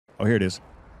Oh, here it is.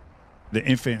 The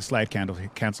infinite slide cancel.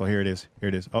 Cancel. Here it is. Here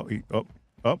it is. Oh,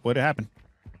 oh, what happened?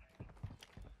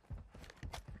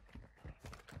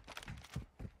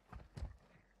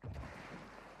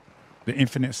 The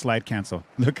infinite slide cancel.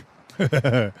 Look.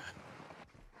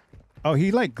 Oh,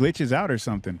 he like glitches out or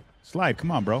something. Slide. Come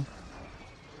on, bro.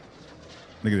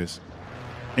 Look at this.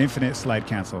 Infinite slide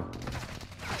cancel.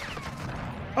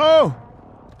 Oh!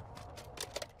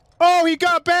 Oh, he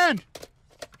got banned!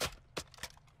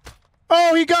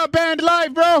 Oh, he got banned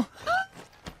live, bro!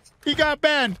 He got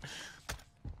banned.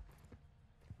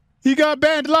 He got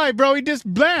banned live, bro. He just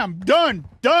blam. Done.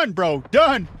 Done, bro.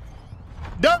 Done.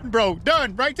 Done, bro.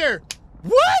 Done. Right there.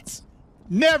 What?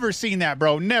 Never seen that,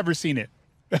 bro. Never seen it.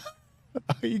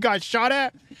 He got shot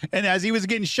at, and as he was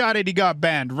getting shot at, he got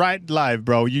banned right live,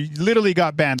 bro. You literally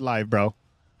got banned live, bro.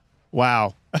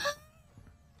 Wow.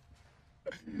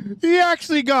 He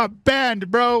actually got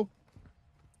banned, bro.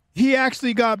 He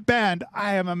actually got banned.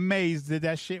 I am amazed that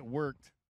that shit worked.